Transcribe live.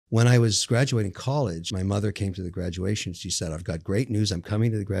When I was graduating college, my mother came to the graduation. She said, I've got great news. I'm coming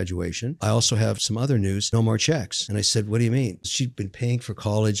to the graduation. I also have some other news, no more checks. And I said, what do you mean? She'd been paying for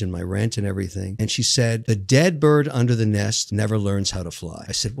college and my rent and everything. And she said, the dead bird under the nest never learns how to fly.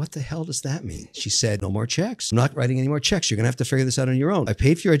 I said, what the hell does that mean? She said, no more checks. I'm not writing any more checks. You're going to have to figure this out on your own. I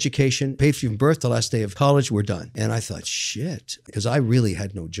paid for your education, paid for your birth, the last day of college. We're done. And I thought, shit, because I really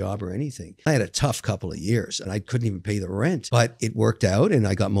had no job or anything. I had a tough couple of years and I couldn't even pay the rent, but it worked out and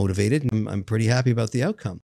I got motivated and I'm pretty happy about the outcome.